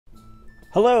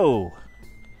Hello,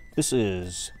 this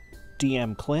is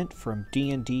DM Clint from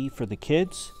D&D for the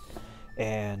Kids,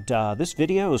 and this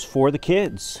video is for the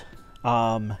kids.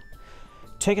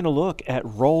 Taking a look at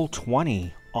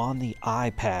Roll20 on the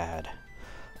iPad.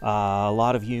 A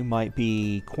lot of you might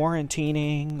be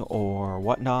quarantining or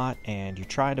whatnot, and you're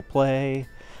trying to play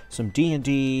some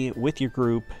D&D with your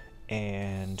group,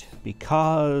 and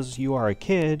because you are a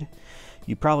kid,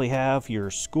 you probably have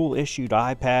your school-issued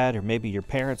iPad, or maybe your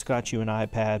parents got you an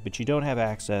iPad, but you don't have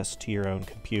access to your own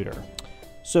computer.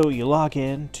 So you log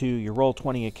in to your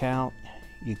Roll20 account,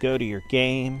 you go to your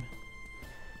game,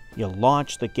 you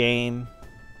launch the game,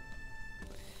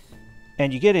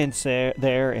 and you get in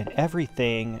there and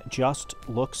everything just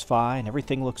looks fine,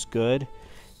 everything looks good.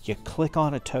 You click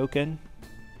on a token,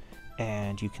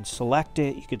 and you can select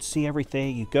it, you can see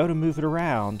everything, you go to move it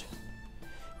around,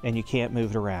 and you can't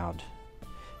move it around.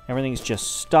 Everything's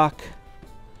just stuck.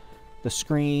 The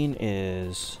screen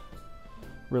is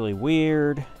really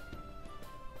weird.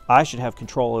 I should have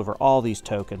control over all these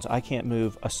tokens. I can't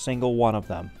move a single one of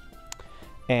them.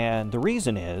 And the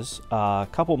reason is, a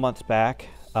couple months back,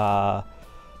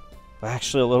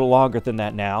 actually a little longer than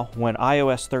that now, when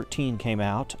iOS 13 came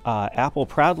out, Apple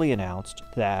proudly announced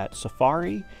that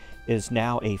Safari is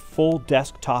now a full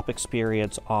desktop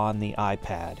experience on the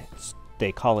iPad.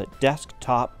 They call it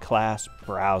desktop class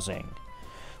browsing,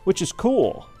 which is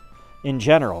cool in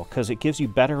general because it gives you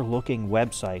better looking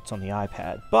websites on the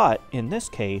iPad. But in this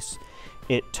case,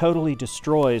 it totally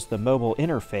destroys the mobile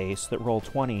interface that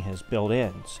Roll20 has built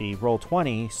in. See,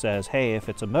 Roll20 says, hey, if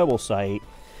it's a mobile site,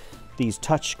 these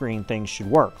touchscreen things should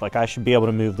work. Like I should be able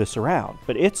to move this around,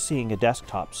 but it's seeing a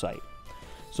desktop site.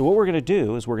 So what we're going to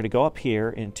do is we're going to go up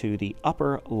here into the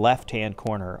upper left-hand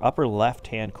corner. Upper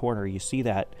left-hand corner, you see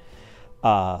that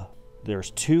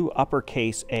there's two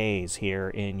uppercase A's here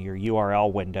in your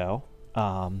URL window,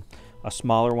 a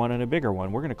smaller one and a bigger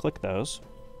one. We're going to click those,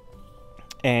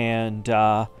 and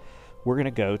we're going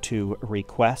to go to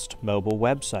Request Mobile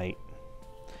Website,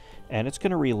 and it's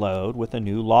going to reload with a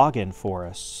new login for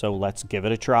us, so let's give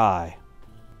it a try.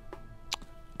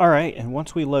 Alright, and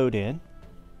once we load in,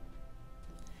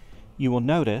 you will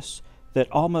notice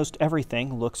that almost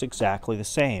everything looks exactly the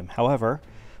same. However,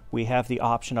 we have the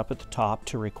option up at the top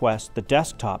to request the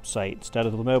desktop site instead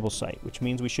of the mobile site, which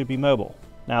means we should be mobile.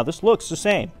 Now this looks the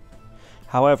same.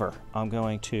 However, I'm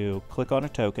going to click on a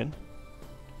token,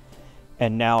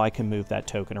 and now I can move that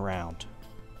token around.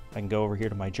 I can go over here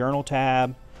to my journal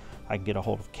tab, I can get a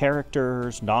hold of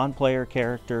characters, non-player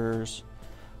characters,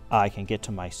 I can get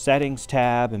to my settings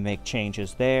tab and make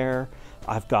changes there.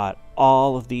 I've got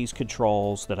all of these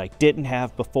controls that I didn't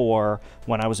have before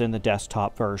when I was in the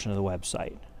desktop version of the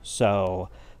website. So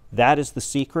that is the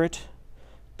secret.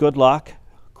 Good luck,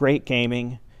 great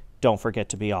gaming, don't forget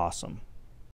to be awesome.